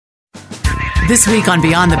This week on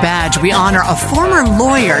Beyond the Badge, we honor a former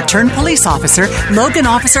lawyer turned police officer, Logan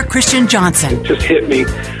Officer Kristian Johnson. It just hit me.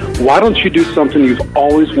 Why don't you do something you've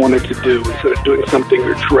always wanted to do instead of doing something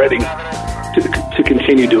you're dreading to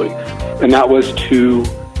continue doing? And that was to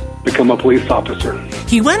become a police officer.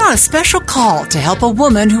 He went on a special call to help a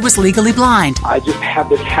woman who was legally blind. I just have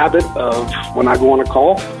this habit of when I go on a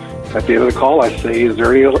call, at the end of the call, I say, is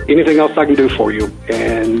there anything else I can do for you?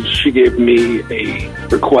 And she gave me a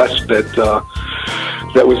request that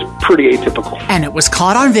was pretty atypical. And it was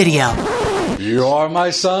caught on video. You're my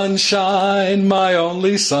sunshine, my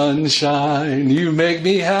only sunshine. You make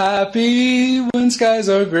me happy when skies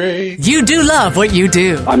are gray. You do love what you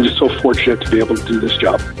do. I'm just so fortunate to be able to do this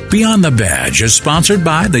job. Beyond the Badge is sponsored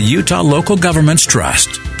by the Utah Local Governments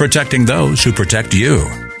Trust, protecting those who protect you.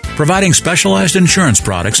 Providing specialized insurance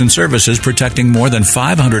products and services protecting more than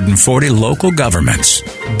 540 local governments.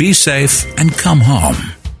 Be safe and come home.